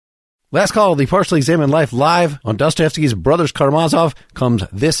Last Call, the Partially Examined Life live on Dostoevsky's Brothers Karamazov comes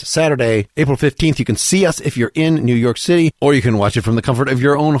this Saturday, April 15th. You can see us if you're in New York City, or you can watch it from the comfort of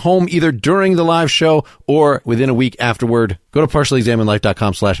your own home, either during the live show or within a week afterward. Go to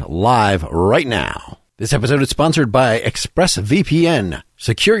partiallyexaminedlife.com/live right now. This episode is sponsored by ExpressVPN.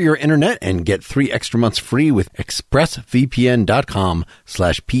 Secure your internet and get 3 extra months free with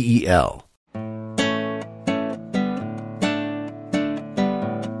expressvpn.com/PEL.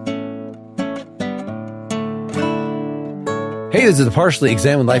 Hey, this is the Partially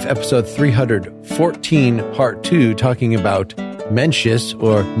Examined Life, episode 314, part 2, talking about Mencius,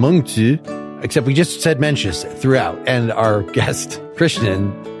 or Mengzi, except we just said Mencius throughout, and our guest,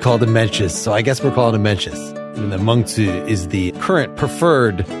 Christian, called him Mencius, so I guess we're calling him Mencius. And the Mengzi is the current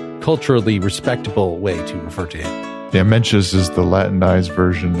preferred, culturally respectable way to refer to him. Yeah, Mencius is the Latinized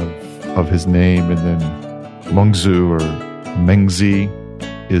version of his name, and then Mengzi or Mengzi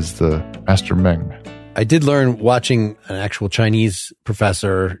is the Master Meng. I did learn watching an actual Chinese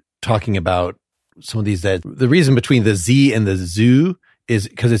professor talking about some of these, that the reason between the Z and the Z is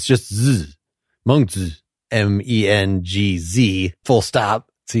because it's just Z, Mengzi, Mengz, full stop.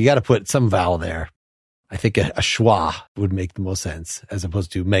 So you got to put some vowel there. I think a schwa would make the most sense as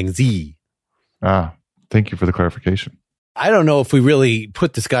opposed to Mengzi. Ah, thank you for the clarification. I don't know if we really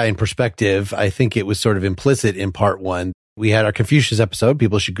put this guy in perspective. I think it was sort of implicit in part 1. We had our Confucius episode.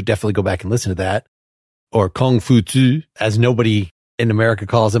 People should definitely go back and listen to that. Or Kung Fu Tzu, as nobody in America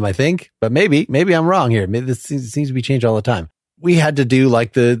calls him, I think. But maybe I'm wrong here. Maybe this seems to be changed all the time. We had to do,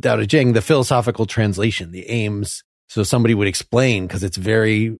 like the Tao Te Ching, the philosophical translation, the aims. So somebody would explain, because it's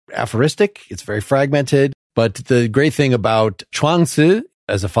very aphoristic, it's very fragmented. But the great thing about Chuang-Tzu,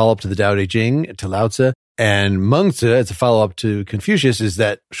 as a follow-up to the Tao Te Ching, to Lao Tzu, and Mengzi, as a follow-up to Confucius, is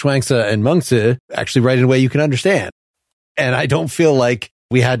that Chuang-Tzu and Mengzi actually write in a way you can understand. And I don't feel like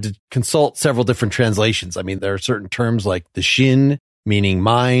we had to consult several different translations. I mean, there are certain terms like the Shin, meaning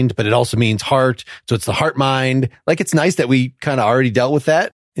mind, but it also means heart. So it's the heart mind. Like, it's nice that we kind of already dealt with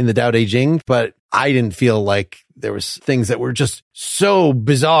that in the Tao Te Ching, but I didn't feel like there was things that were just so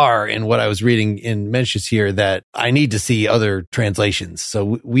bizarre in what I was reading in Mencius here that I need to see other translations.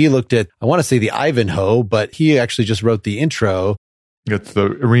 So we looked at, I want to say the Ivanhoe, but he actually just wrote the intro. It's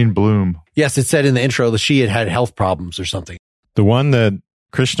the Irene Bloom. Yes, it said in the intro that she had health problems or something. The one that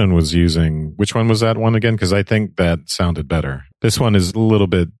Christian was using, which one was that one again? Because I think that sounded better. This one is a little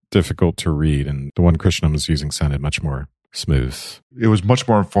bit difficult to read, and the one Christian was using sounded much more smooth. It was much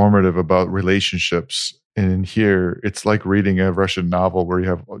more informative about relationships. And in here, it's like reading a Russian novel where you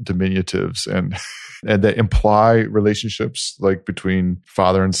have diminutives and that imply relationships, like between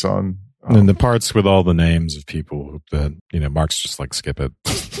father and son. And the parts with all the names of people that, Mark's just like skip it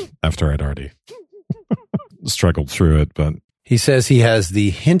after I'd already struggled through it, but he says he has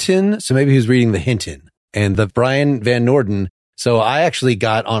the Hinton, so maybe he was reading the Hinton, and the Brian Van Norden. So I actually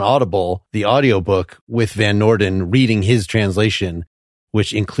got on Audible the audiobook with Van Norden reading his translation,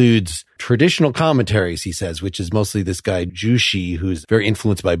 which includes traditional commentaries, he says, which is mostly this guy Jushi, who's very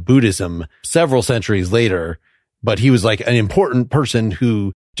influenced by Buddhism several centuries later. But he was like an important person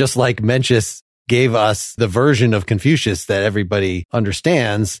who, just like Mencius gave us the version of Confucius that everybody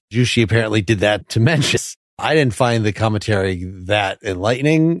understands, Jushi apparently did that to Mencius. I didn't find the commentary that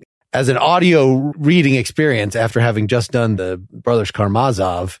enlightening. As an audio reading experience, after having just done the Brothers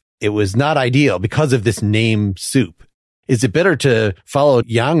Karamazov, it was not ideal because of this name soup. Is it better to follow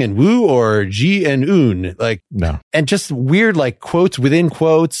Yang and Wu or Ji and Un? No. And just weird, quotes within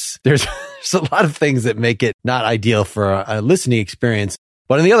quotes. There's a lot of things that make it not ideal for a listening experience.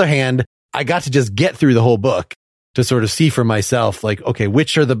 But on the other hand, I got to just get through the whole book to sort of see for myself, okay,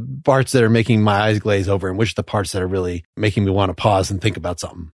 which are the parts that are making my eyes glaze over and which are the parts that are really making me want to pause and think about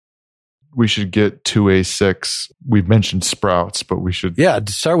something. We should get 2A6. We've mentioned sprouts, but we should. Yeah,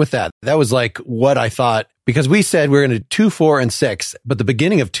 to start with that. That was what I thought, because we said we're going to 2, 4, and 6, but the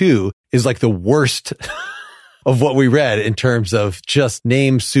beginning of 2 is the worst of what we read in terms of just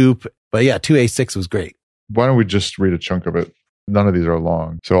name soup. But yeah, 2A6 was great. Why don't we just read a chunk of it? None of these are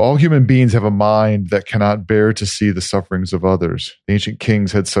long. So all human beings have a mind that cannot bear to see the sufferings of others. The ancient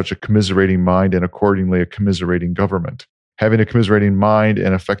kings had such a commiserating mind and accordingly a commiserating government. Having a commiserating mind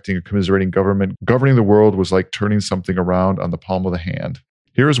and affecting a commiserating government, governing the world was like turning something around on the palm of the hand.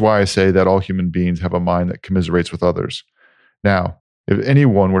 Here is why I say that all human beings have a mind that commiserates with others. Now, if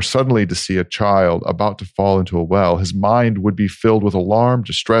anyone were suddenly to see a child about to fall into a well, his mind would be filled with alarm,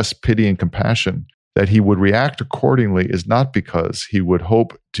 distress, pity, and compassion. That he would react accordingly is not because he would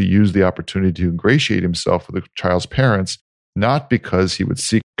hope to use the opportunity to ingratiate himself with the child's parents, not because he would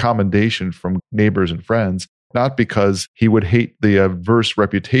seek commendation from neighbors and friends, not because he would hate the adverse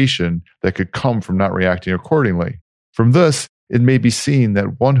reputation that could come from not reacting accordingly. From this, it may be seen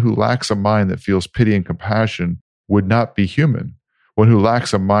that one who lacks a mind that feels pity and compassion would not be human. One who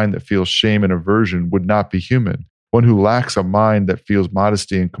lacks a mind that feels shame and aversion would not be human. One who lacks a mind that feels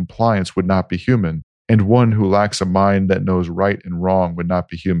modesty and compliance would not be human. And one who lacks a mind that knows right and wrong would not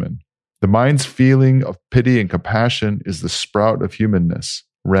be human. The mind's feeling of pity and compassion is the sprout of humanness,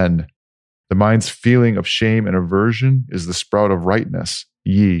 Ren. The mind's feeling of shame and aversion is the sprout of rightness,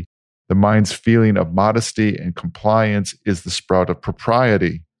 Yi. The mind's feeling of modesty and compliance is the sprout of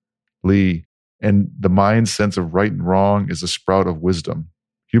propriety, Li. And the mind's sense of right and wrong is the sprout of wisdom.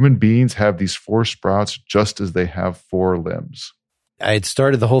 Human beings have these 4 sprouts just as they have 4 limbs. I had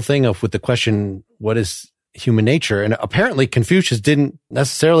started the whole thing off with the question, what is human nature? And apparently Confucius didn't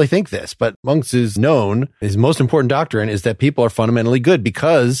necessarily think this, but Mengzi known, his most important doctrine is that people are fundamentally good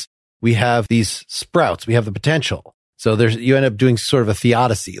because we have these sprouts, we have the potential. So you end up doing sort of a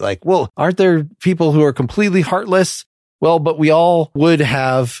theodicy, like, well, aren't there people who are completely heartless? Well, but we all would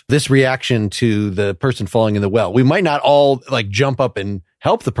have this reaction to the person falling in the well. We might not all like jump up and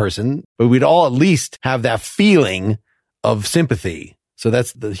help the person, but we'd all at least have that feeling of sympathy. So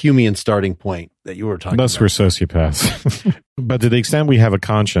that's the Humean starting point that you were talking about. Thus we're sociopaths. But to the extent we have a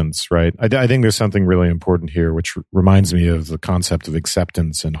conscience, right? I think there's something really important here, which reminds me of the concept of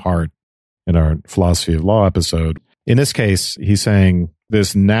acceptance and heart in our philosophy of law episode. In this case, he's saying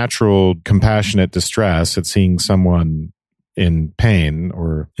this natural, compassionate distress at seeing someone in pain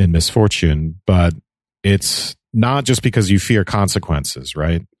or in misfortune, but it's not just because you fear consequences,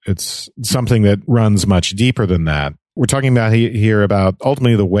 right? It's something that runs much deeper than that. We're talking about here about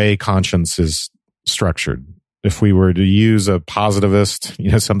ultimately the way conscience is structured. If we were to use a positivist,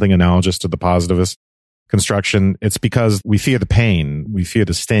 something analogous to the positivist construction, it's because we fear the pain, we fear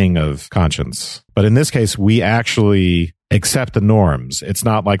the sting of conscience. But in this case, we actually accept the norms. It's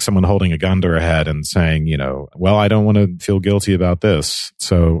not like someone holding a gun to our head and saying, well, I don't want to feel guilty about this,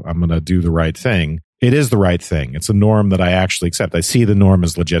 so I'm going to do the right thing. It is the right thing. It's a norm that I actually accept. I see the norm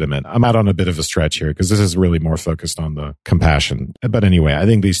as legitimate. I'm out on a bit of a stretch here because this is really more focused on the compassion. But anyway, I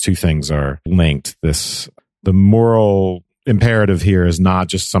think these two things are linked. The moral imperative here is not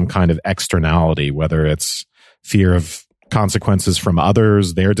just some kind of externality, whether it's fear of consequences from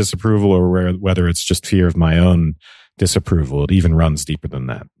others, their disapproval, or whether it's just fear of my own disapproval. It even runs deeper than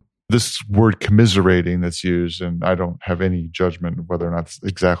that. This word commiserating that's used, and I don't have any judgment of whether or not it's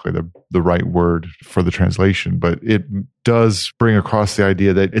exactly the right word for the translation, but it does bring across the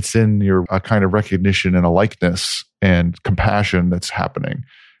idea that it's in a kind of recognition and a likeness and compassion that's happening.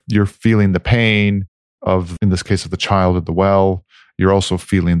 You're feeling the pain of, in this case, of the child at the well. You're also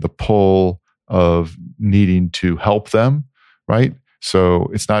feeling the pull of needing to help them, right? So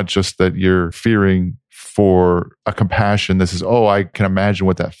it's not just that you're fearing for a compassion that says, oh, I can imagine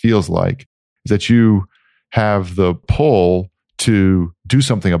what that feels like. Is that you have the pull to do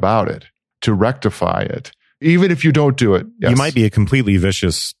something about it, to rectify it, even if you don't do it. Yes. You might be a completely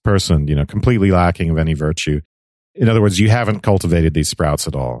vicious person, completely lacking of any virtue. In other words, you haven't cultivated these sprouts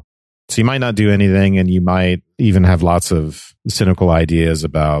at all. So you might not do anything, and you might even have lots of cynical ideas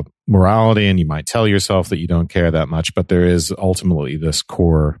about morality, and you might tell yourself that you don't care that much, but there is ultimately this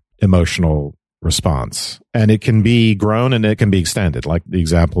core emotional response. And it can be grown and it can be extended, like the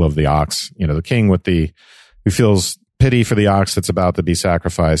example of the ox. The king who feels pity for the ox that's about to be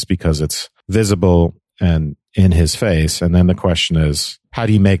sacrificed because it's visible and in his face. And then the question is, how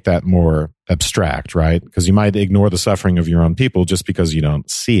do you make that more abstract, right? Because you might ignore the suffering of your own people just because you don't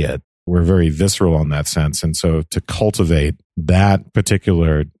see it. We're very visceral in that sense. And so to cultivate that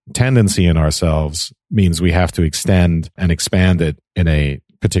particular tendency in ourselves means we have to extend and expand it in a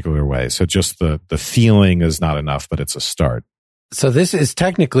particular way. So just the feeling is not enough, but it's a start. So this is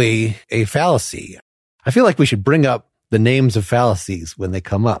technically a fallacy. I feel like we should bring up the names of fallacies when they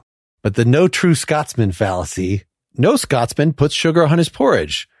come up. But the no true Scotsman fallacy, no Scotsman puts sugar on his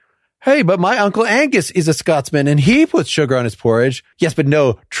porridge. Hey, but my Uncle Angus is a Scotsman and he puts sugar on his porridge. Yes, but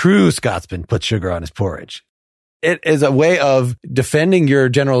no true Scotsman puts sugar on his porridge. It is a way of defending your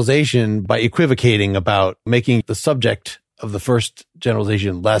generalization by equivocating about making the subject of the first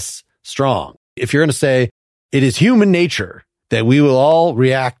generalization less strong. If you're going to say it is human nature that we will all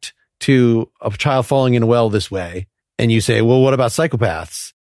react to a child falling in a well this way, and you say, well, what about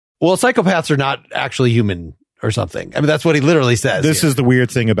psychopaths? Well, psychopaths are not actually human or something. I mean, that's what he literally says. This is the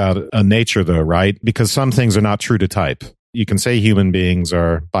weird thing about nature, though, right? Because some things are not true to type. You can say human beings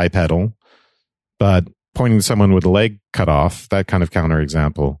are bipedal, but pointing to someone with a leg cut off, that kind of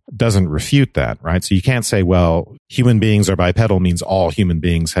counterexample, doesn't refute that, right? So you can't say, well, human beings are bipedal means all human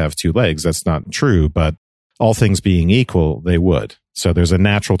beings have two legs. That's not true. But all things being equal, they would. So there's a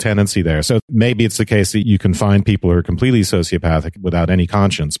natural tendency there. So maybe it's the case that you can find people who are completely sociopathic without any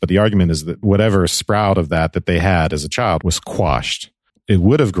conscience. But the argument is that whatever sprout of that they had as a child was quashed. It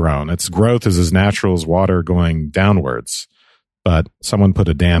would have grown. Its growth is as natural as water going downwards. But someone put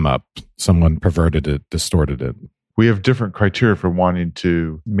a dam up. Someone perverted it, distorted it. We have different criteria for wanting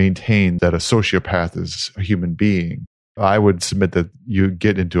to maintain that a sociopath is a human being. I would submit that you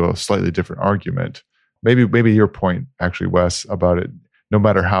get into a slightly different argument. Maybe your point, actually, Wes, about it, no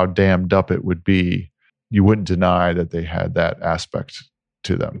matter how dammed up it would be, you wouldn't deny that they had that aspect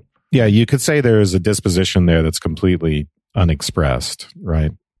to them. Yeah, you could say there is a disposition there that's completely unexpressed,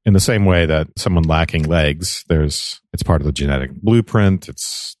 right? In the same way that someone lacking legs, it's part of the genetic blueprint,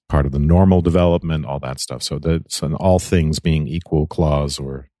 it's part of the normal development, all that stuff. So that's an all things being equal clause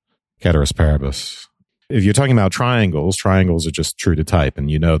or ceteris paribus. If you're talking about triangles are just true to type,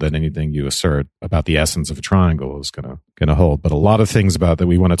 and you know that anything you assert about the essence of a triangle is gonna hold. But a lot of things about that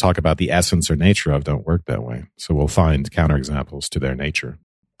we want to talk about the essence or nature of don't work that way. So we'll find counterexamples to their nature.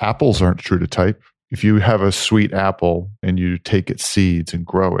 Apples aren't true to type. If you have a sweet apple and you take its seeds and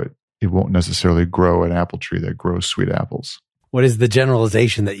grow it, it won't necessarily grow an apple tree that grows sweet apples. What is the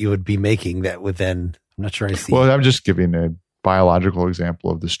generalization that you would be making that would then, I'm not sure I see. Well, I'm just giving a biological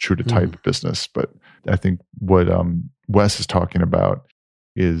example of this true to type business, but I think what Wes is talking about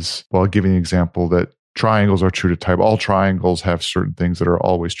is, well, giving an example that triangles are true to type. All triangles have certain things that are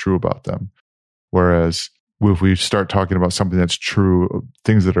always true about them. Whereas if we start talking about something that's true,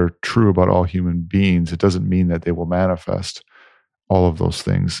 things that are true about all human beings, it doesn't mean that they will manifest all of those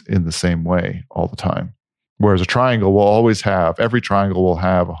things in the same way all the time. Whereas a triangle will always have, every triangle will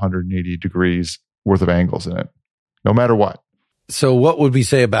have 180 degrees worth of angles in it, no matter what. So what would we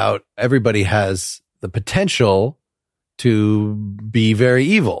say about everybody has the potential to be very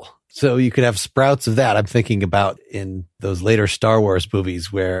evil? So you could have sprouts of that. I'm thinking about in those later Star Wars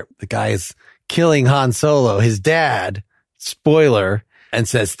movies where the guy is killing Han Solo, his dad, spoiler, and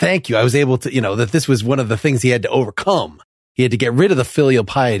says, thank you. I was able to, that this was one of the things he had to overcome. He had to get rid of the filial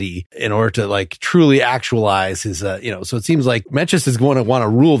piety in order to truly actualize his, so it seems like Mencius is going to want to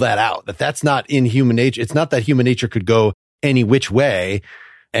rule that out, that's not in human nature. It's not that human nature could go any which way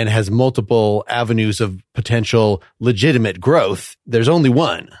and has multiple avenues of potential legitimate growth. There's only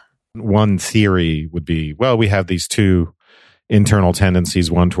one. One theory would be, well, we have these two internal tendencies,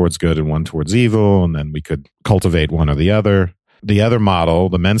 one towards good and one towards evil, and then we could cultivate one or the other. The other model,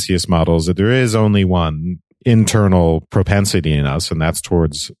 the Mencius model, is that there is only one internal propensity in us, and that's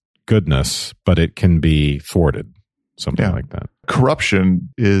towards goodness, but it can be thwarted, something like that. Corruption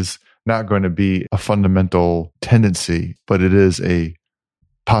is not going to be a fundamental tendency, but it is a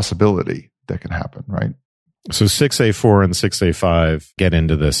possibility that can happen, right? So 6A4 and 6A5 get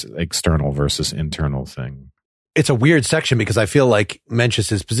into this external versus internal thing. It's a weird section because I feel like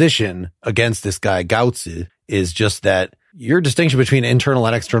Mencius's position against this guy Gaozi is just that your distinction between internal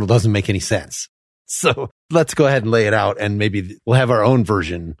and external doesn't make any sense. So let's go ahead and lay it out, and maybe we'll have our own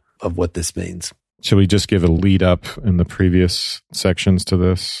version of what this means. Shall we just give a lead up in the previous sections to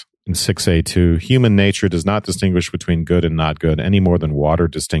this? In 6A2, human nature does not distinguish between good and not good any more than water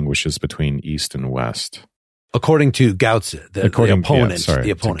distinguishes between east and west. According to Gaozi, the opponent. To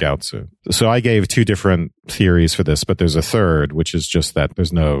Gaozi. So I gave two different theories for this, but there's a third, which is just that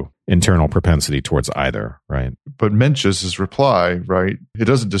there's no internal propensity towards either, right? But Mencius' reply, right, it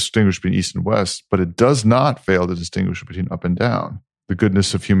doesn't distinguish between east and west, but it does not fail to distinguish between up and down. The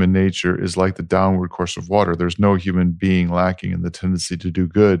goodness of human nature is like the downward course of water. There's no human being lacking in the tendency to do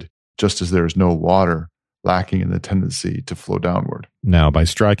good, just as there is no water lacking in the tendency to flow downward. Now, by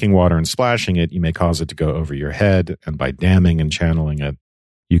striking water and splashing it, you may cause it to go over your head, and by damming and channeling it,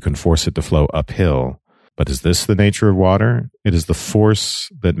 you can force it to flow uphill. But is this the nature of water? It is the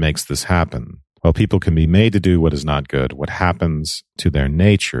force that makes this happen. While people can be made to do what is not good, what happens to their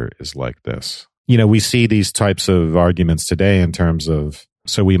nature is like this. We see these types of arguments today in terms of,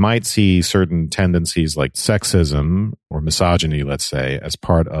 so we might see certain tendencies like sexism or misogyny, let's say, as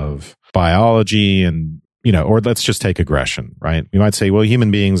part of biology and, or let's just take aggression, right? We might say, well,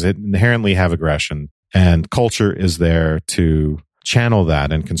 human beings inherently have aggression, and culture is there to channel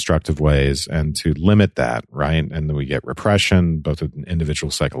that in constructive ways and to limit that, right? And then we get repression, both at an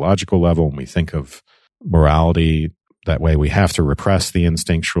individual psychological level. When we think of morality, that way we have to repress the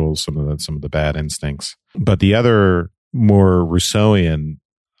instinctual, some of the bad instincts. But the other more Rousseauian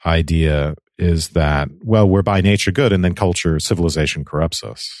idea is that, well, we're by nature good, and then civilization corrupts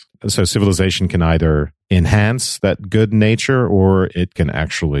us. So civilization can either enhance that good nature or it can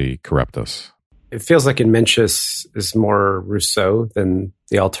actually corrupt us. It feels like in Mencius is more Rousseau than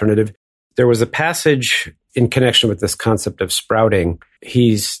the alternative. There was a passage in connection with this concept of sprouting,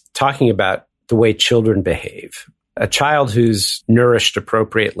 he's talking about the way children behave. A child who's nourished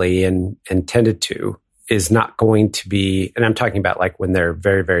appropriately and tended to is not going to be, and I'm talking about like when they're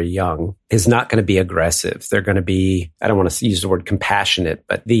very, very young, is not going to be aggressive. They're going to be, I don't want to use the word compassionate,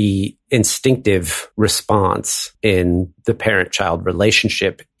 but the instinctive response in the parent-child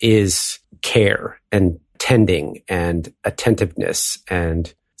relationship is care and tending and attentiveness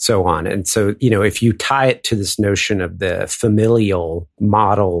and so on. And so, if you tie it to this notion of the familial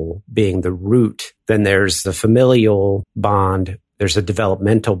model being the root, then there's the familial bond, there's a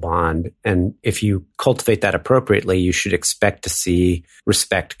developmental bond. And if you cultivate that appropriately, you should expect to see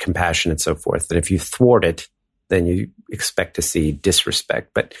respect, compassion, and so forth. And if you thwart it, then you expect to see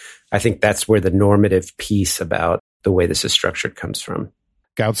disrespect. But I think that's where the normative piece about the way this is structured comes from.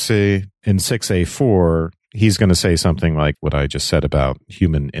 Gaozi in 6A4, he's going to say something like what I just said about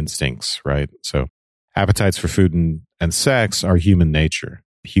human instincts, right? So appetites for food and sex are human nature.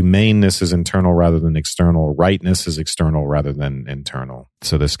 Humaneness is internal rather than external. Rightness is external rather than internal.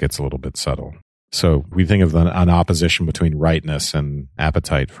 So this gets a little bit subtle. So we think of an opposition between rightness and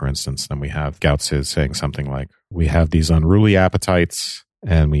appetite, for instance. Then we have Gaozi saying something like, we have these unruly appetites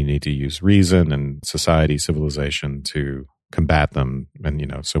and we need to use reason and society, civilization to combat them.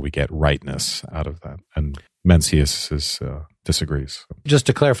 And, so we get rightness out of that. And Mencius disagrees. Just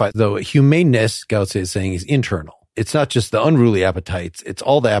to clarify, though, humaneness, Gaozi is saying, is internal. It's not just the unruly appetites. It's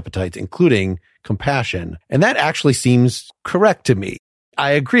all the appetites, including compassion. And that actually seems correct to me.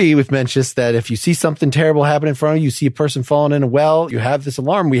 I agree with Mencius that if you see something terrible happen in front of you, you see a person falling in a well, you have this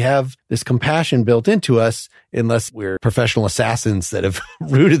alarm, we have this compassion built into us, unless we're professional assassins that have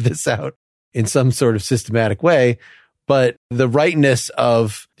rooted this out in some sort of systematic way. But the rightness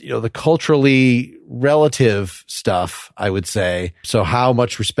of, the culturally relative stuff, I would say. So how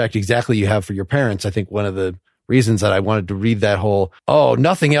much respect exactly you have for your parents, I think one of the reasons that I wanted to read that whole,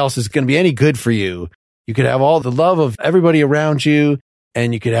 nothing else is going to be any good for you. You could have all the love of everybody around you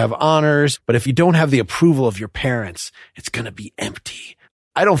and you could have honors, but if you don't have the approval of your parents, it's going to be empty.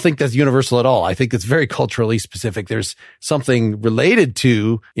 I don't think that's universal at all. I think it's very culturally specific. There's something related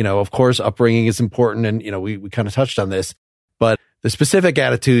to, of course, upbringing is important. And, we kind of touched on this, but the specific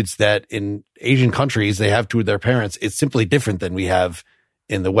attitudes that in Asian countries they have toward their parents, it's simply different than we have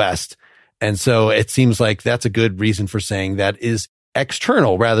in the West. And so it seems like that's a good reason for saying that is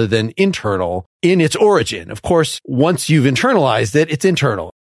external rather than internal in its origin. Of course, once you've internalized it, it's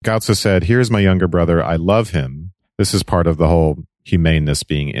internal. Gaozi said, here's my younger brother. I love him. This is part of the whole humaneness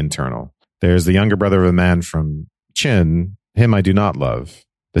being internal. There's the younger brother of a man from Qin. Him I do not love.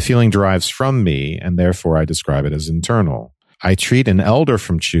 The feeling derives from me, and therefore I describe it as internal. I treat an elder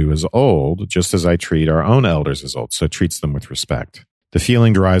from Chu as old, just as I treat our own elders as old, so it treats them with respect. The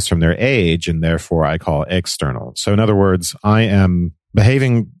feeling derives from their age, and therefore I call it external. So in other words, I am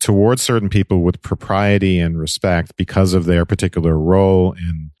behaving towards certain people with propriety and respect because of their particular role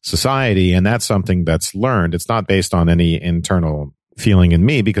in society, and that's something that's learned. It's not based on any internal feeling in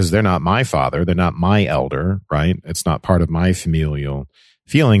me because they're not my father, they're not my elder, right? It's not part of my familial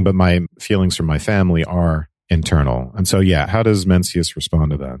feeling, but my feelings from my family are internal. And so, how does Mencius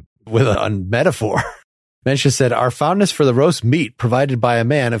respond to that? With a metaphor. Mencius said, our fondness for the roast meat provided by a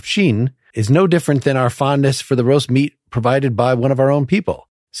man of Qin is no different than our fondness for the roast meat provided by one of our own people.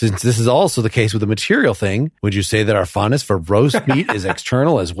 Since this is also the case with a material thing, would you say that our fondness for roast meat is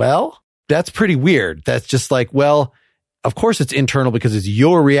external as well? That's pretty weird. That's just like, well, of course it's internal because it's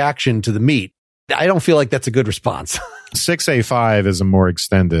your reaction to the meat. I don't feel like that's a good response. 6A5 is a more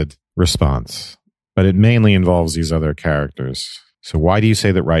extended response, but it mainly involves these other characters. So why do you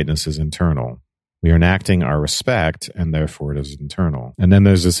say that rightness is internal? We are enacting our respect, and therefore it is internal. And then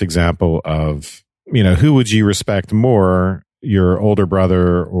there's this example of, who would you respect more, your older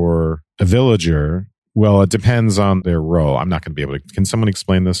brother or a villager? Well, it depends on their role. I'm not going to be able to. Can someone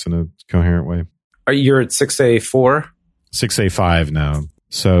explain this in a coherent way? You're at 6A4? 6A5 now.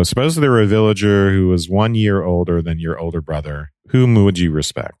 So suppose there were a villager who was 1 year older than your older brother. Whom would you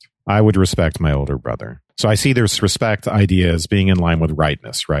respect? I would respect my older brother. So I see this respect idea as being in line with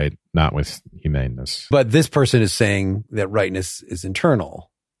rightness, right? Not with humaneness. But this person is saying that rightness is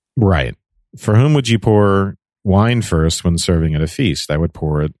internal. Right. For whom would you pour wine first when serving at a feast? I would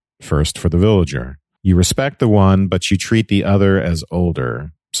pour it first for the villager. You respect the one, but you treat the other as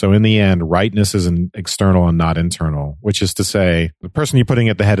older. So in the end, rightness is an external and not internal, which is to say the person you're putting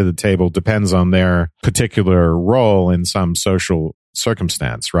at the head of the table depends on their particular role in some social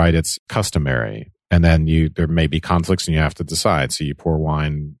circumstance, right? It's customary. And then there may be conflicts and you have to decide. So you pour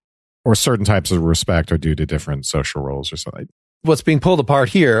wine, or certain types of respect are due to different social roles or something. What's being pulled apart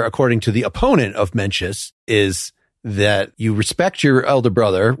here, according to the opponent of Mencius, is that you respect your elder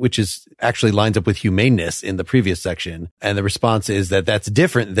brother, which is actually lines up with humaneness in the previous section. And the response is that that's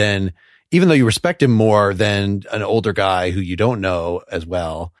different than, even though you respect him more than an older guy who you don't know as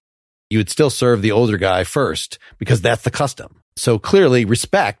well, you would still serve the older guy first because that's the custom. So clearly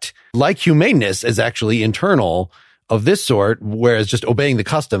respect, like humaneness, is actually internal of this sort, whereas just obeying the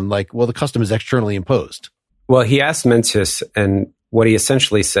custom, like, well, the custom is externally imposed. Well, he asked Mencius, and what he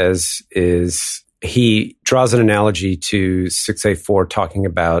essentially says is he draws an analogy to 684 talking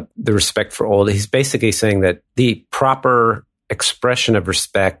about the respect for old. He's basically saying that the proper expression of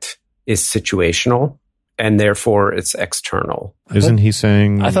respect is situational, and therefore it's external. Isn't he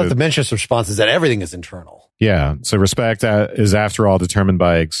saying... I thought the Mencius response is that everything is internal. Yeah. So respect is, after all, determined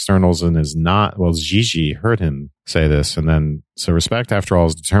by externals and is not... Well, Gigi heard him say this. And then, so respect, after all,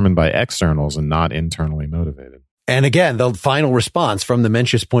 is determined by externals and not internally motivated. And again, the final response from the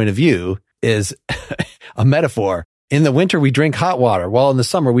Mencius point of view is a metaphor. In the winter, we drink hot water, while in the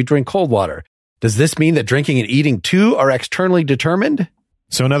summer, we drink cold water. Does this mean that drinking and eating too are externally determined?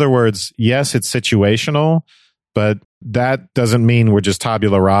 So in other words, yes, it's situational, but that doesn't mean we're just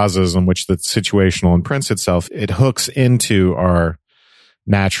tabula rasas in which the situational imprints itself. It hooks into our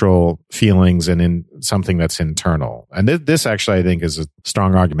natural feelings and in something that's internal. And this actually, I think, is a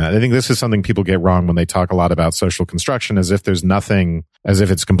strong argument. I think this is something people get wrong when they talk a lot about social construction, as if there's nothing, as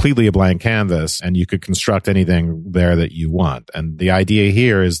if it's completely a blank canvas and you could construct anything there that you want. And the idea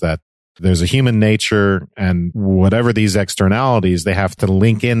here is that there's a human nature, and whatever these externalities, they have to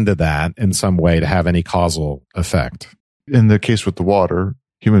link into that in some way to have any causal effect. In the case with the water,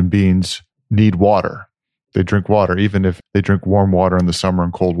 human beings need water. They drink water, even if they drink warm water in the summer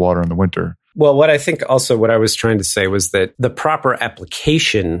and cold water in the winter. Well, what I think also what I was trying to say was that the proper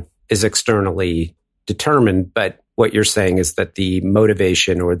application is externally determined, but what you're saying is that the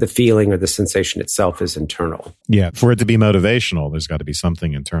motivation or the feeling or the sensation itself is internal. Yeah. For it to be motivational, there's got to be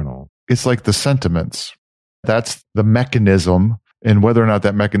something internal. It's like the sentiments. That's the mechanism. And whether or not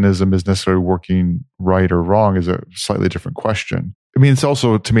that mechanism is necessarily working right or wrong is a slightly different question. I mean, it's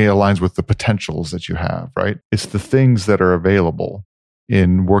also, to me, aligns with the potentials that you have, right? It's the things that are available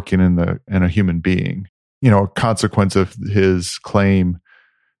in working in a human being. You know, a consequence of his claim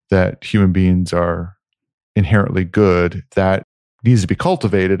that human beings are inherently good, that needs to be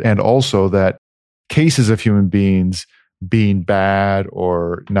cultivated, and also that cases of human beings being bad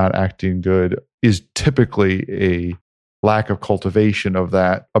or not acting good is typically a lack of cultivation of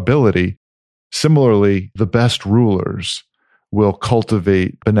that ability. Similarly, the best rulers will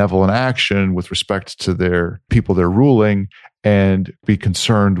cultivate benevolent action with respect to their people they're ruling and be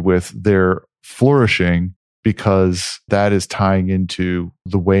concerned with their flourishing, because that is tying into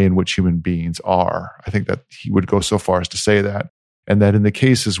the way in which human beings are. I think that he would go so far as to say that. And that in the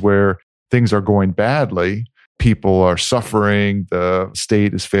cases where things are going badly, people are suffering, the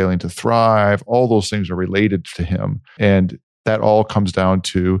state is failing to thrive, all those things are related to him. And that all comes down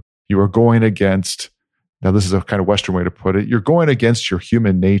to you are going against, now this is a kind of Western way to put it, you're going against your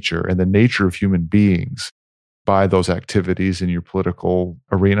human nature and the nature of human beings by those activities in your political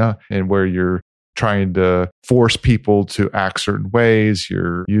arena, and where you're trying to force people to act certain ways,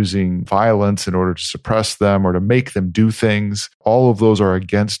 you're using violence in order to suppress them or to make them do things. All of those are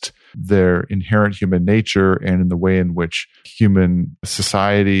against their inherent human nature and in the way in which human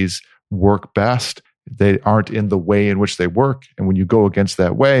societies work best. They aren't in the way in which they work. And when you go against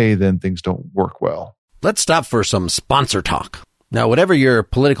that way, then things don't work well. Let's stop for some sponsor talk. Now, whatever your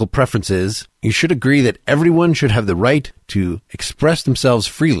political preference is, you should agree that everyone should have the right to express themselves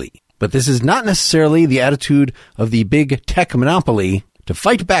freely. But this is not necessarily the attitude of the big tech monopoly. To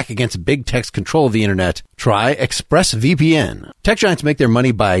fight back against big tech's control of the internet, try ExpressVPN. Tech giants make their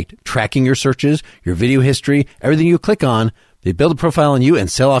money by tracking your searches, your video history, everything you click on. They build a profile on you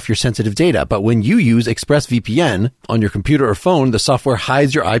and sell off your sensitive data. But when you use ExpressVPN on your computer or phone, the software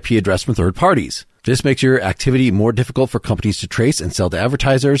hides your IP address from third parties. This makes your activity more difficult for companies to trace and sell to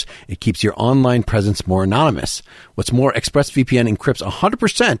advertisers. It keeps your online presence more anonymous. What's more, ExpressVPN encrypts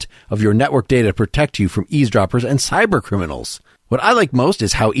 100% of your network data to protect you from eavesdroppers and cyber criminals. What I like most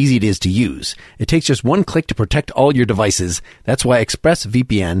is how easy it is to use. It takes just one click to protect all your devices. That's why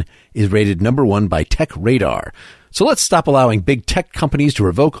ExpressVPN is rated #1 by Tech Radar. So let's stop allowing big tech companies to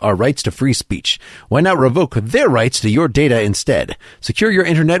revoke our rights to free speech. Why not revoke their rights to your data instead? Secure your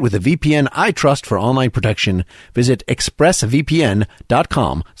internet with a VPN I trust for online protection. Visit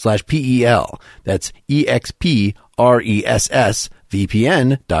expressvpn.com/PEL. That's EXPRESS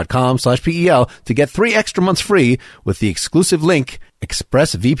VPN.com/PEL to get 3 extra months free with the exclusive link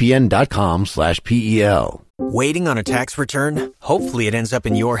expressvpn.com/PEL. Waiting on a tax return? Hopefully it ends up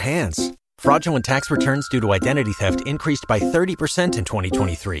in your hands. Fraudulent tax returns due to identity theft increased by 30% in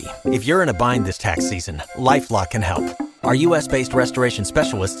 2023. If you're in a bind this tax season, LifeLock can help. Our U.S.-based restoration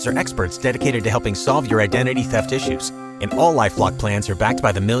specialists are experts dedicated to helping solve your identity theft issues. And all LifeLock plans are backed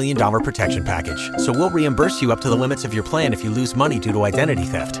by the $1 Million Protection Package. So we'll reimburse you up to the limits of your plan if you lose money due to identity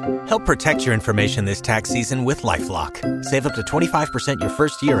theft. Help protect your information this tax season with LifeLock. Save up to 25% your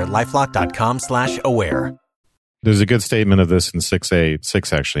first year at LifeLock.com/aware. There's a good statement of this in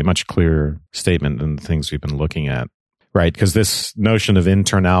 6A6, actually, a much clearer statement than the things we've been looking at, right? Because this notion of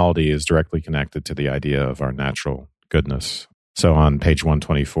internality is directly connected to the idea of our natural goodness. So on page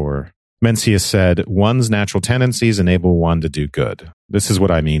 124, Mencius said, one's natural tendencies enable one to do good. This is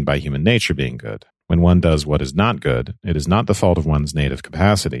what I mean by human nature being good. When one does what is not good, it is not the fault of one's native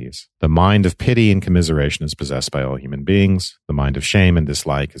capacities. The mind of pity and commiseration is possessed by all human beings. The mind of shame and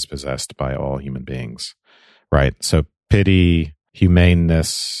dislike is possessed by all human beings. Right. So pity,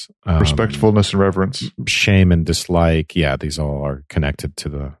 humaneness, respectfulness and reverence, shame and dislike. Yeah, these all are connected to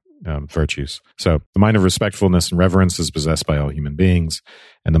the virtues. So the mind of respectfulness and reverence is possessed by all human beings,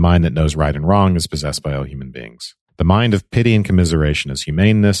 and the mind that knows right and wrong is possessed by all human beings. The mind of pity and commiseration is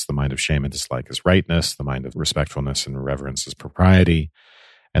humaneness. The mind of shame and dislike is rightness. The mind of respectfulness and reverence is propriety.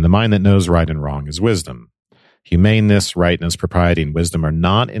 And the mind that knows right and wrong is wisdom. Humaneness, rightness, propriety, and wisdom are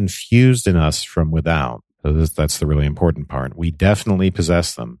not infused in us from without. So that's the really important part. We definitely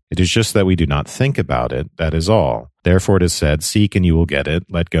possess them. It is just that we do not think about it. That is all. Therefore it is said, seek and you will get it.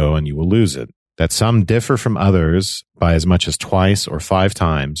 Let go and you will lose it. That some differ from others by as much as twice or 5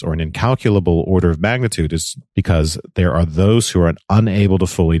 times or an incalculable order of magnitude is because there are those who are unable to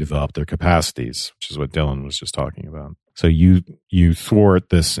fully develop their capacities, which is what Dylan was just talking about. So you thwart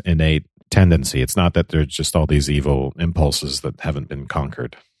this innate tendency. It's not that there's just all these evil impulses that haven't been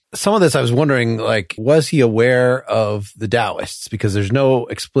conquered. Some of this I was wondering, like, was he aware of the Taoists? Because there's no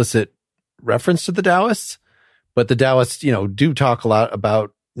explicit reference to the Taoists, but the Taoists, do talk a lot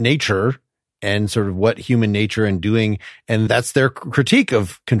about nature and sort of what human nature and doing. And that's their critique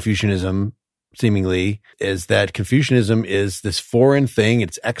of Confucianism, seemingly, is that Confucianism is this foreign thing.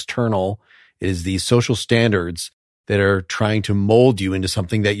 It's external. It is these social standards that are trying to mold you into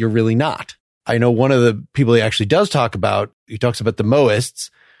something that you're really not. I know one of the people he actually does talk about, he talks about the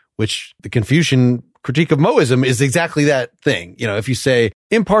Mohists, which the Confucian critique of Mohism is exactly that thing. If you say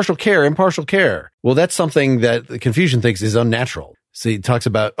impartial care, well, that's something that the Confucian thinks is unnatural. So he talks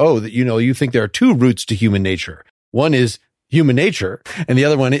about, you think there are 2 roots to human nature. One is human nature, and the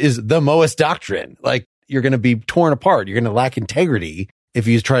other one is the Mohist doctrine. Like, you're going to be torn apart. You're going to lack integrity if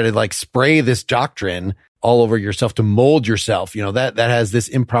you try to spray this doctrine all over yourself to mold yourself. That has this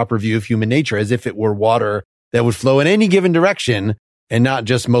improper view of human nature as if it were water that would flow in any given direction and not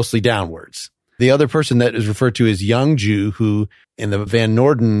just mostly downwards. The other person that is referred to is Young Ju, who in the Van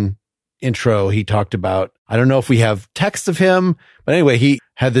Norden intro, he talked about, I don't know if we have texts of him, but anyway, he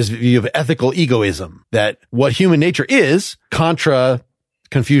had this view of ethical egoism, that what human nature is, contra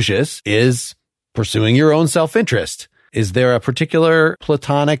Confucius, is pursuing your own self-interest. Is there a particular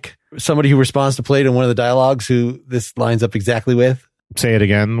Platonic, somebody who responds to Plato in one of the dialogues who this lines up exactly with? Say it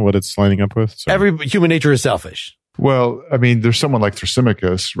again, what it's lining up with. Sorry. Every human nature is selfish. Well, I mean, there's someone like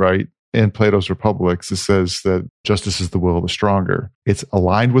Thrasymachus, right? In Plato's Republics, it says that justice is the will of the stronger. It's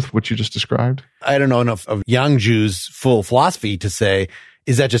aligned with what you just described. I don't know enough of Yang Ju's full philosophy to say,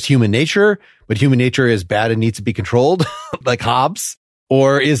 is that just human nature? But human nature is bad and needs to be controlled, like Hobbes?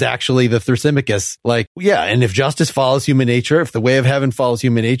 Or is actually the Thrasymachus and if justice follows human nature, if the way of heaven follows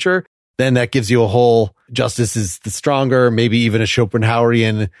human nature, then that gives you a whole justice is the stronger, maybe even a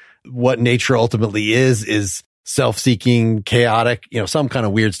Schopenhauerian, what nature ultimately is self-seeking, chaotic, some kind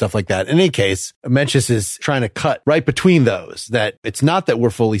of weird stuff like that. In any case, Mencius is trying to cut right between those, that it's not that we're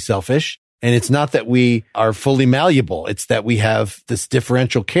fully selfish and it's not that we are fully malleable. It's that we have this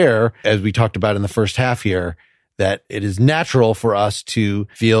differential care, as we talked about in the first half here, that it is natural for us to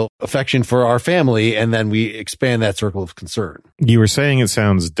feel affection for our family, and then we expand that circle of concern. You were saying it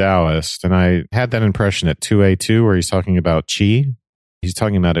sounds Taoist, and I had that impression at 2A2 where he's talking about qi. He's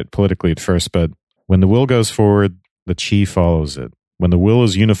talking about it politically at first, but when the will goes forward, the qi follows it. When the will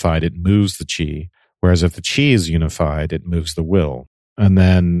is unified, it moves the qi, whereas if the qi is unified, it moves the will. And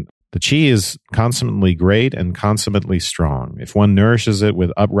then the qi is consummately great and consummately strong. If one nourishes it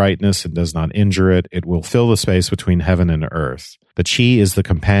with uprightness and does not injure it, it will fill the space between heaven and earth. The qi is the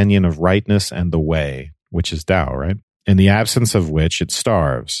companion of rightness and the way, which is Tao, right? In the absence of which it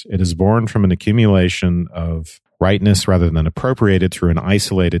starves. It is born from an accumulation of rightness rather than appropriated through an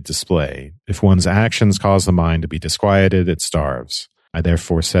isolated display. If one's actions cause the mind to be disquieted, it starves. I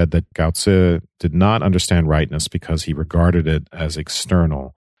therefore said that Lao Tzu did not understand rightness because he regarded it as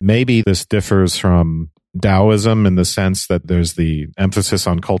external. Maybe this differs from Taoism in the sense that there's the emphasis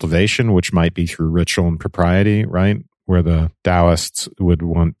on cultivation, which might be through ritual and propriety, right? Where the Taoists would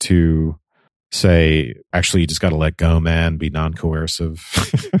want to say, actually, you just got to let go, man, be non-coercive.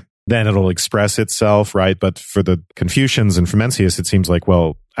 Then it'll express itself, right? But for the Confucians and for Mencius, it seems like,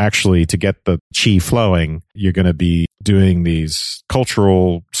 well, actually, to get the qi flowing, you're going to be doing these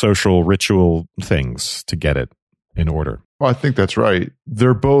cultural, social, ritual things to get it in order. Well, I think that's right.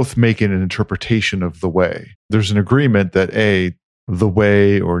 They're both making an interpretation of the way. There's an agreement that the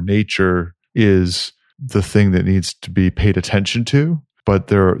way or nature is the thing that needs to be paid attention to, but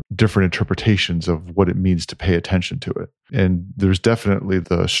there are different interpretations of what it means to pay attention to it. And there's definitely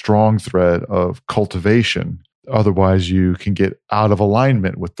the strong thread of cultivation. Otherwise, you can get out of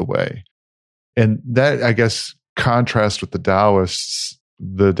alignment with the way. And that, I guess, contrasts with the Taoists.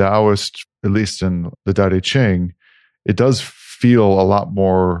 The Taoist, at least in the Tao Te Ching, it does feel a lot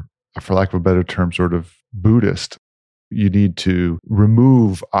more, for lack of a better term, sort of Buddhist. You need to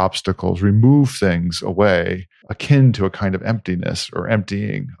remove obstacles, remove things away, akin to a kind of emptiness or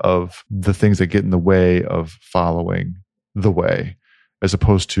emptying of the things that get in the way of following the way, as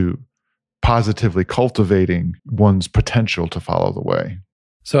opposed to positively cultivating one's potential to follow the way.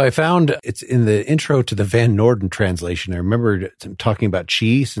 So I found it's in the intro to the Van Norden translation. I remember talking about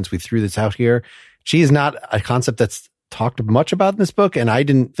qi since we threw this out here. Qi is not a concept that's talked much about in this book, and I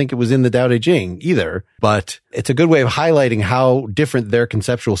didn't think it was in the Tao Te Ching either, but it's a good way of highlighting how different their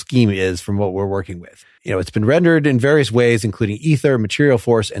conceptual scheme is from what we're working with. You know, it's been rendered in various ways, including ether, material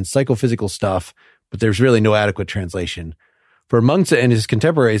force, and psychophysical stuff, but there's really no adequate translation. For Mengzi and his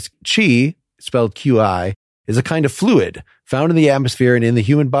contemporaries, qi, spelled Qi, is a kind of fluid found in the atmosphere and in the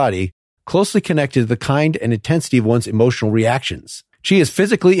human body, closely connected to the kind and intensity of one's emotional reactions. Qi is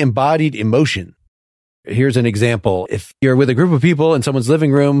physically embodied emotion. Here's an example. If you're with a group of people in someone's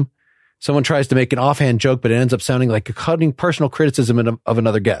living room, someone tries to make an offhand joke, but it ends up sounding like a cutting personal criticism of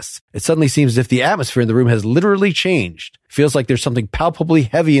another guest. It suddenly seems as if the atmosphere in the room has literally changed. It feels like there's something palpably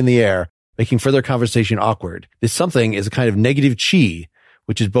heavy in the air, making further conversation awkward. This something is a kind of negative qi,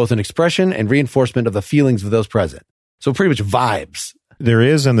 which is both an expression and reinforcement of the feelings of those present. So pretty much vibes. There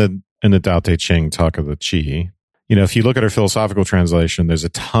is in the Tao Te Ching talk of the qi. You know, if you look at our philosophical translation, there's a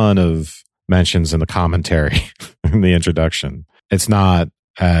ton of mentions in the commentary in the introduction. It's not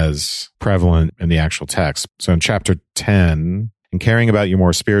as prevalent in the actual text. So in chapter 10, in caring about your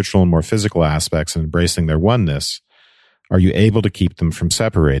more spiritual and more physical aspects and embracing their oneness, are you able to keep them from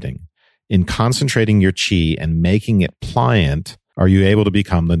separating? In concentrating your qi and making it pliant, are you able to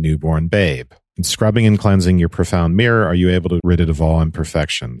become the newborn babe? In scrubbing and cleansing your profound mirror, are you able to rid it of all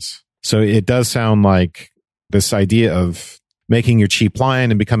imperfections? So it does sound like this idea of making your qi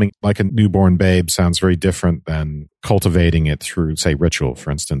pliant and becoming like a newborn babe sounds very different than cultivating it through, say, ritual,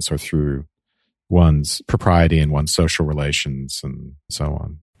 for instance, or through one's propriety and one's social relations and so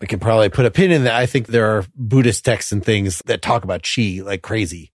on. We can probably put a pin in that. I think there are Buddhist texts and things that talk about qi like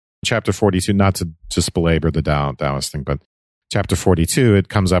crazy. Chapter 42, not to just belabor the Taoist thing, but chapter 42, it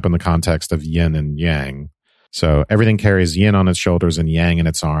comes up in the context of yin and yang. So everything carries yin on its shoulders and yang in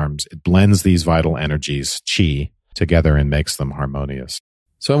its arms. It blends these vital energies, qi, together and makes them harmonious.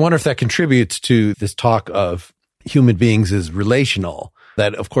 So I wonder if that contributes to this talk of human beings as relational.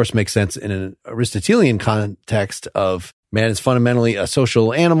 That, of course, makes sense in an Aristotelian context of man is fundamentally a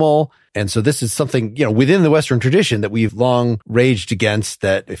social animal. And so this is something, you know, within the Western tradition that we've long raged against,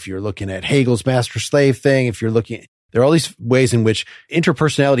 that if you're looking at Hegel's master-slave thing, if you're looking, there are all these ways in which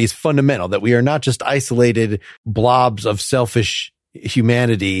interpersonality is fundamental, that we are not just isolated blobs of selfish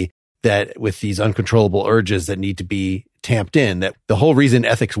humanity that with these uncontrollable urges that need to be tamped in, that the whole reason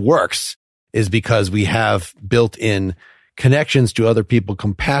ethics works is because we have built in connections to other people,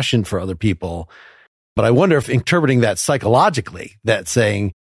 compassion for other people. But I wonder if interpreting that psychologically, that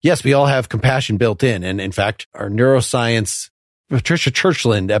saying, yes, we all have compassion built in. And in fact, our neuroscience Patricia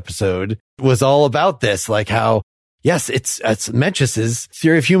Churchland episode was all about this, like how, yes, it's Mencius's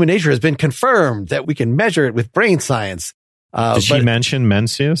theory of human nature has been confirmed that we can measure it with brain science. Did she mention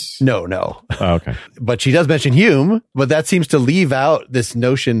Mencius? No. Oh, okay. But she does mention Hume, but that seems to leave out this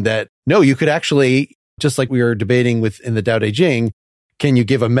notion that, no, you could actually, just like we were debating with in the Tao Te Ching, can you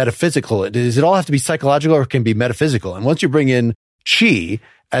give a metaphysical? Does it all have to be psychological or can it be metaphysical? And once you bring in qi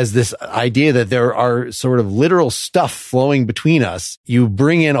as this idea that there are sort of literal stuff flowing between us, you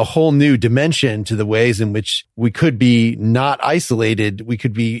bring in a whole new dimension to the ways in which we could be not isolated, we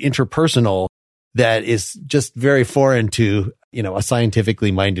could be interpersonal, that is just very foreign to a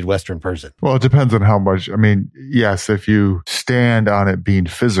scientifically minded Western person. Well, it depends on how much. I mean, yes, if you stand on it being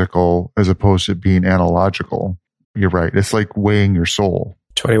physical as opposed to being analogical, you're right. It's like weighing your soul.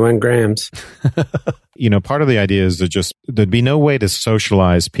 21 grams. Part of the idea is there'd be no way to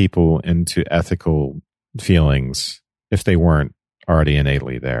socialize people into ethical feelings if they weren't already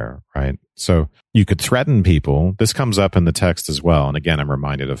innately there, right? So you could threaten people. This comes up in the text as well. And again, I'm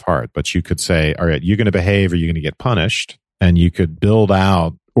reminded of Hart, but you could say, all right, you're going to behave or you're going to get punished. And you could build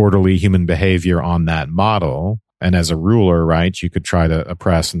out orderly human behavior on that model. And as a ruler, right, you could try to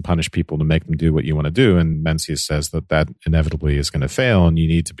oppress and punish people to make them do what you want to do. And Mencius says that inevitably is going to fail, and you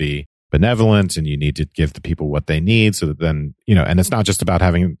need to be benevolent and you need to give the people what they need so that then, and it's not just about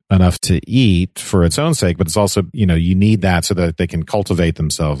having enough to eat for its own sake, but it's also, you need that so that they can cultivate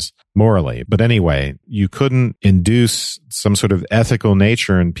themselves morally. But anyway, you couldn't induce some sort of ethical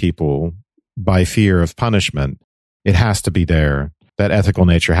nature in people by fear of punishment. It has to be there. That ethical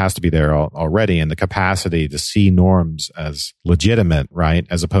nature has to be there already, and the capacity to see norms as legitimate, right,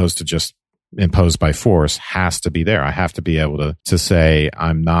 as opposed to just imposed by force, has to be there. I have to be able to say,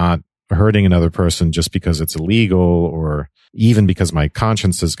 I'm not hurting another person just because it's illegal or even because my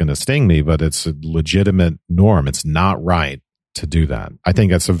conscience is going to sting me, but it's a legitimate norm. It's not right to do that. I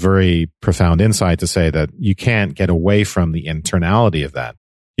think that's a very profound insight to say that you can't get away from the internality of that.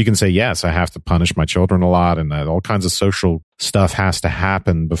 You can say, yes, I have to punish my children a lot, and that all kinds of social stuff has to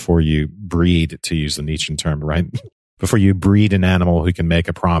happen before you breed, to use the Nietzschean term, right? Before you breed an animal who can make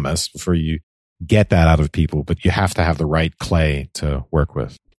a promise, before you get that out of people, but you have to have the right clay to work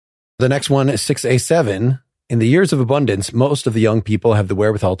with. The next one is 6A7. In the years of abundance, most of the young people have the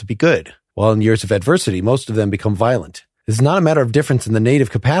wherewithal to be good, while in years of adversity, most of them become violent. This is not a matter of difference in the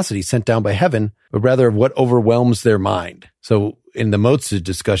native capacity sent down by heaven, but rather of what overwhelms their mind. So in the Mencius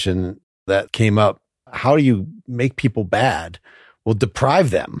discussion that came up, how do you make people bad? Well,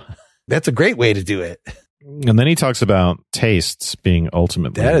 deprive them. That's a great way to do it. And then he talks about tastes being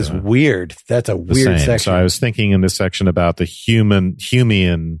ultimately. That is weird. That's a weird section. So I was thinking in this section about the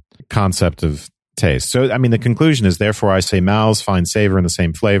Humean concept of taste. So, I mean, the conclusion is, therefore, I say mouths find savor in the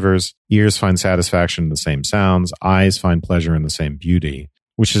same flavors, ears find satisfaction in the same sounds, eyes find pleasure in the same beauty,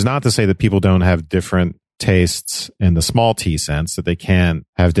 which is not to say that people don't have different tastes in the small t sense, that they can't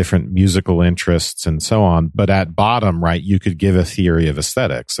have different musical interests and so on. But at bottom, right, you could give a theory of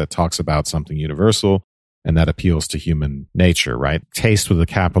aesthetics that talks about something universal and that appeals to human nature, right? Taste with a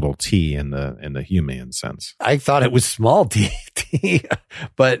capital T in the Humean sense. I thought it was small t,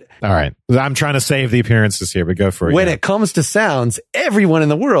 but all right. I'm trying to save the appearances here, but go for it. When it comes to sounds, everyone in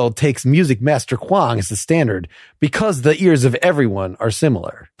the world takes Music Master Kwong as the standard because the ears of everyone are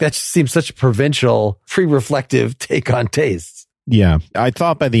similar. That just seems such a provincial, free-reflective take on tastes. Yeah. I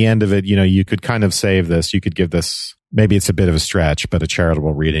thought by the end of it, you could kind of save this. You could give this, maybe it's a bit of a stretch, but a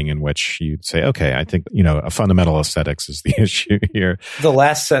charitable reading in which you'd say, okay, I think, a fundamental aesthetics is the issue here. The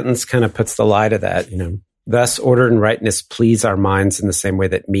last sentence kind of puts the lie to that, Thus, order and rightness please our minds in the same way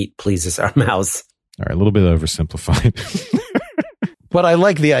that meat pleases our mouths. All right, a little bit oversimplified. But I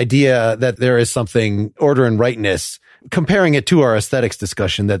like the idea that there is something, order and rightness, comparing it to our aesthetics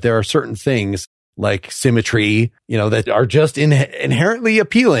discussion, that there are certain things like symmetry, that are just inherently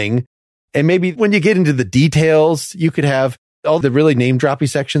appealing. And maybe when you get into the details, you could have all the really name-droppy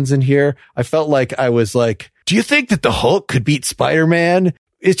sections in here. I felt like I was like, do you think that the Hulk could beat Spider-Man?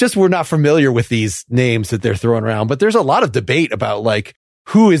 It's just we're not familiar with these names that they're throwing around. But there's a lot of debate about like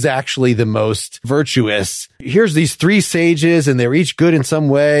who is actually the most virtuous. Here's these three sages and they're each good in some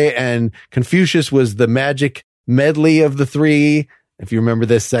way. And Confucius was the magic medley of the three. If you remember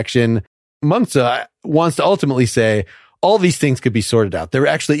this section, Mengzi wants to ultimately say all these things could be sorted out. There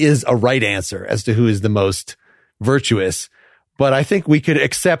actually is a right answer as to who is the most virtuous. But I think we could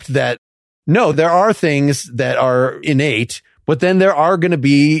accept that, no, there are things that are innate, but then there are going to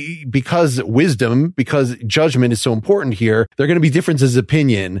be, because judgment is so important here, there are going to be differences of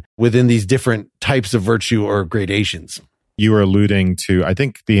opinion within these different types of virtue or gradations. You were alluding to, I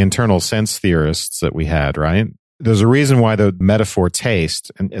think, the internal sense theorists that we had, right? There's a reason why the metaphor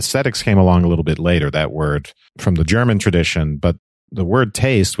taste, and aesthetics came along a little bit later, that word from the German tradition, but the word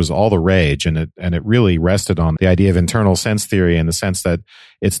taste was all the rage, and it really rested on the idea of internal sense theory in the sense that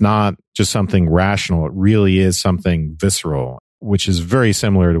it's not just something rational, it really is something visceral, which is very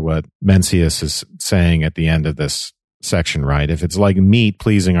similar to what Mencius is saying at the end of this section, right? If it's like meat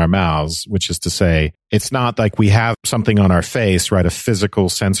pleasing our mouths, which is to say, it's not like we have something on our face, right? A physical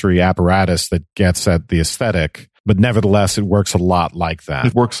sensory apparatus that gets at the aesthetic, but nevertheless, it works a lot like that.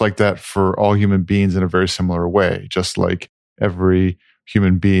 It works like that for all human beings in a very similar way, just like every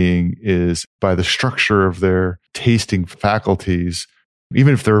human being is by the structure of their tasting faculties.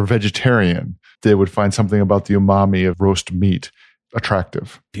 Even if they're a vegetarian, they would find something about the umami of roast meat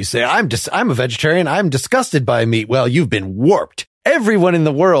attractive. If you say, I'm a vegetarian, I'm disgusted by meat. Well, you've been warped. Everyone in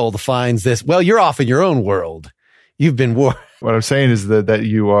the world finds this. Well, you're off in your own world. You've been warped. What I'm saying is that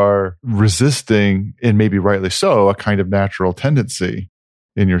you are resisting, and maybe rightly so, a kind of natural tendency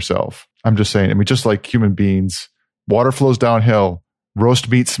in yourself. I'm just saying, just like human beings, water flows downhill, roast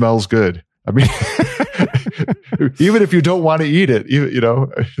meat smells good. I mean, even if you don't want to eat it,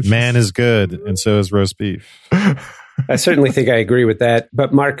 Man is good, and so is roast beef. I certainly think I agree with that.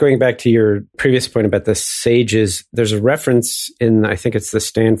 But Mark, going back to your previous point about the sages, there's a reference in, I think it's the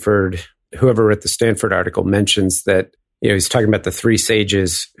Stanford, whoever wrote the Stanford article mentions that, he's talking about the three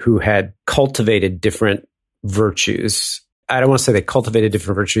sages who had cultivated different virtues. I don't want to say they cultivated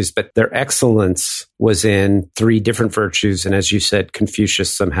different virtues, but their excellence was in three different virtues. And as you said,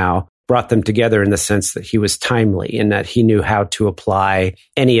 Confucius somehow brought them together in the sense that he was timely and that he knew how to apply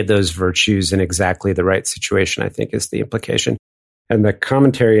any of those virtues in exactly the right situation, I think is the implication. And the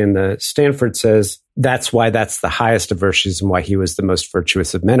commentary in the Stanford says that's why that's the highest of virtues and why he was the most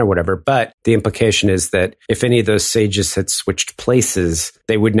virtuous of men or whatever. But the implication is that if any of those sages had switched places,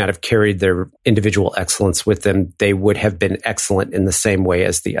 they would not have carried their individual excellence with them. They would have been excellent in the same way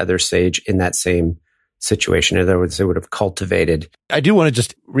as the other sage in that same situation. In other words, they would have cultivated. I do want to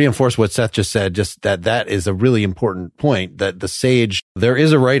just reinforce what Seth just said, just that is a really important point, that the sage, there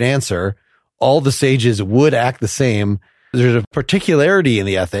is a right answer. All the sages would act the same. There's a particularity in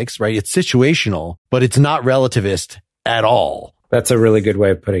the ethics, right? It's situational, but it's not relativist at all. That's a really good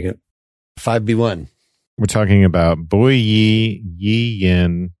way of putting it. 5B1. We're talking about Boi Yi, Yi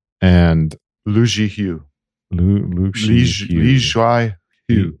Yin, and Lu Ji Hu. Li Shuai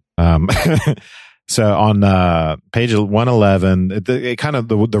Hu. So on page 111, it kind of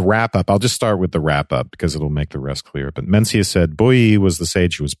the wrap up. I'll just start with the wrap up because it'll make the rest clear. But Mencius said, Boi Yi was the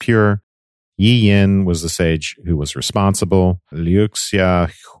sage who was pure. Yi Yin was the sage who was responsible. Liu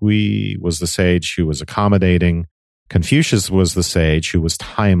Xia Hui was the sage who was accommodating. Confucius was the sage who was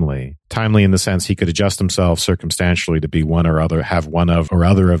timely. Timely in the sense he could adjust himself circumstantially to be one or other, have one of or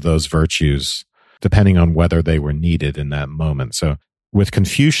other of those virtues, depending on whether they were needed in that moment. So with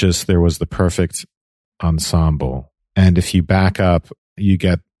Confucius, there was the perfect ensemble. And if you back up, you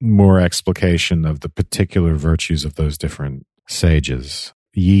get more explication of the particular virtues of those different sages.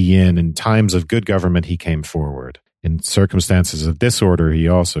 Yi Yin, in times of good government, he came forward. In circumstances of disorder, he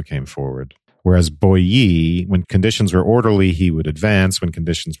also came forward. Whereas Boi Yi, when conditions were orderly, he would advance. When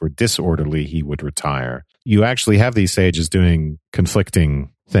conditions were disorderly, he would retire. You actually have these sages doing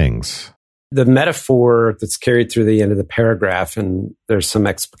conflicting things. The metaphor that's carried through the end of the paragraph, and there's some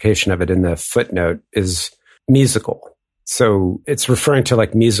explication of it in the footnote, is musical. So it's referring to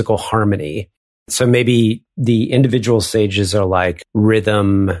like musical harmony. So maybe the individual sages are like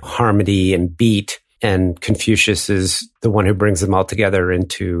rhythm, harmony, and beat, and Confucius is the one who brings them all together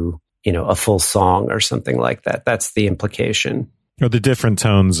into, a full song or something like that. That's the implication. Or the different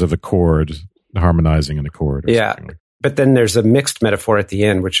tones of a chord, harmonizing an accord. Yeah. But then there's a mixed metaphor at the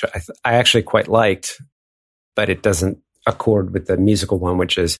end, which I actually quite liked, but it doesn't accord with the musical one,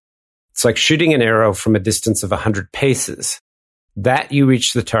 which is, it's like shooting an arrow from a distance of 100 paces. That you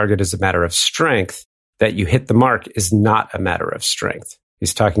reach the target is a matter of strength. That you hit the mark is not a matter of strength.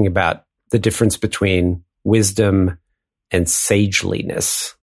 He's talking about the difference between wisdom and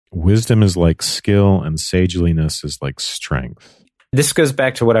sageliness. Wisdom is like skill and sageliness is like strength. This goes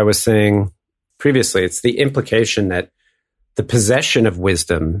back to what I was saying previously. It's the implication that the possession of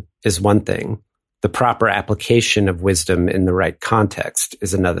wisdom is one thing. The proper application of wisdom in the right context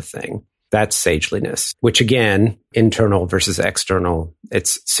is another thing. That's sageliness, which again, internal versus external,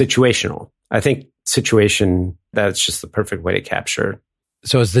 it's situational. I think situation, that's just the perfect way to capture.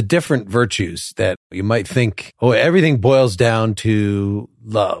 So it's the different virtues that you might think, everything boils down to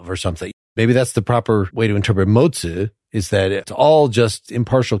love or something. Maybe that's the proper way to interpret Mengzi, is that it's all just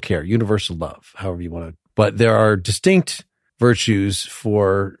impartial care, universal love, however you want to. But there are distinct virtues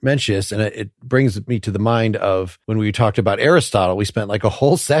for Mencius, and it brings me to the mind of when we talked about Aristotle, we spent like a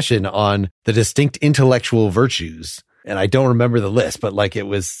whole session on the distinct intellectual virtues. And I don't remember the list, but like it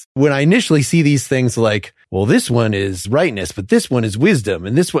was when I initially see these things like, well, this one is rightness, but this one is wisdom.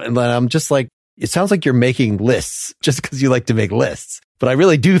 And this one, and I'm just like, it sounds like you're making lists just because you like to make lists. But I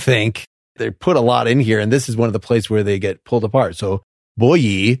really do think they put a lot in here. And this is one of the places where they get pulled apart. So Boi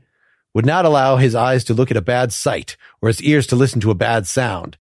Yi would not allow his eyes to look at a bad sight or his ears to listen to a bad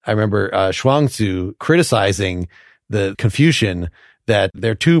sound. I remember Shuangzi criticizing the Confucian that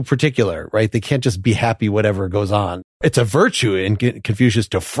they're too particular, right? They can't just be happy whatever goes on. It's a virtue in Confucius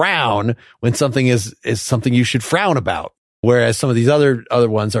to frown when something is something you should frown about. Whereas some of these other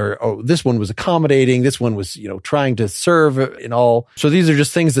ones are, this one was accommodating. This one was, trying to serve in all. So these are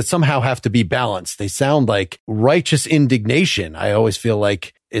just things that somehow have to be balanced. They sound like righteous indignation. I always feel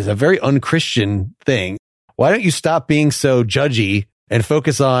like is a very unchristian thing. Why don't you stop being so judgy and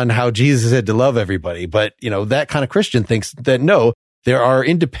focus on how Jesus said to love everybody? But, that kind of Christian thinks that no, there are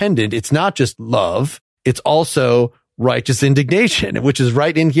independent. It's not just love. It's also righteous indignation, which is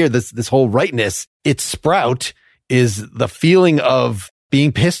right in here. This whole rightness, its sprout is the feeling of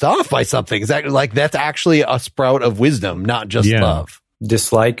being pissed off by something. Exactly, like that's actually a sprout of wisdom, not just love.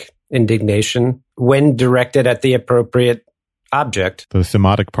 Dislike, indignation, when directed at the appropriate object. The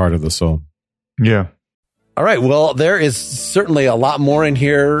thematic part of the soul. Yeah. All right. Well, there is certainly a lot more in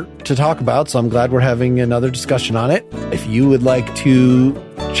here to talk about, so I'm glad we're having another discussion on it. If you would like to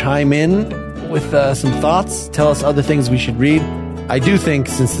chime in with some thoughts, tell us other things we should read. I do think,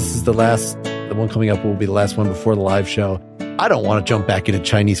 since this is the one coming up will be the last one before the live show, I don't want to jump back into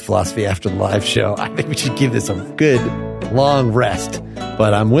Chinese philosophy after the live show. I think we should give this a good, long rest.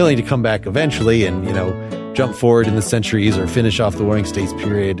 But I'm willing to come back eventually and, jump forward in the centuries or finish off the Warring States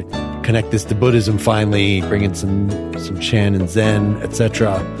period, connect this to Buddhism finally, bring in some Chan and Zen,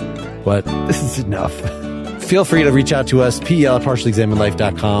 etc. But this is enough. Feel free to reach out to us,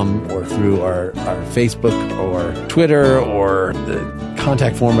 PL@partiallyexaminedlife.com, or through our Facebook or Twitter or the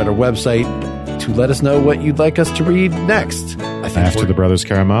contact form at our website to let us know what you'd like us to read next. I think After the Brothers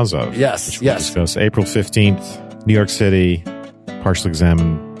Karamazov. Yes. Discuss April 15th, New York City,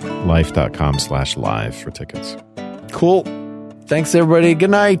 partiallyexaminedlife.com/live for tickets. Cool. Thanks, everybody. Good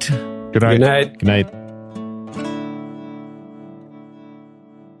night. Good night. Good night. Good night.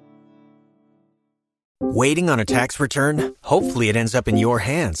 Waiting on a tax return? Hopefully it ends up in your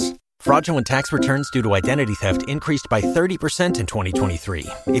hands. Fraudulent tax returns due to identity theft increased by 30% in 2023.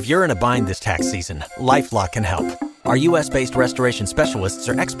 If you're in a bind this tax season, LifeLock can help. Our U.S.-based restoration specialists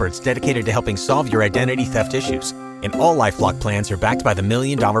are experts dedicated to helping solve your identity theft issues. And all LifeLock plans are backed by the $1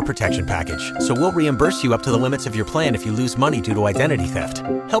 Million Protection Package. So we'll reimburse you up to the limits of your plan if you lose money due to identity theft.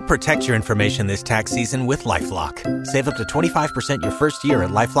 Help protect your information this tax season with LifeLock. Save up to 25% your first year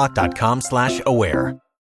at LifeLock.com/aware.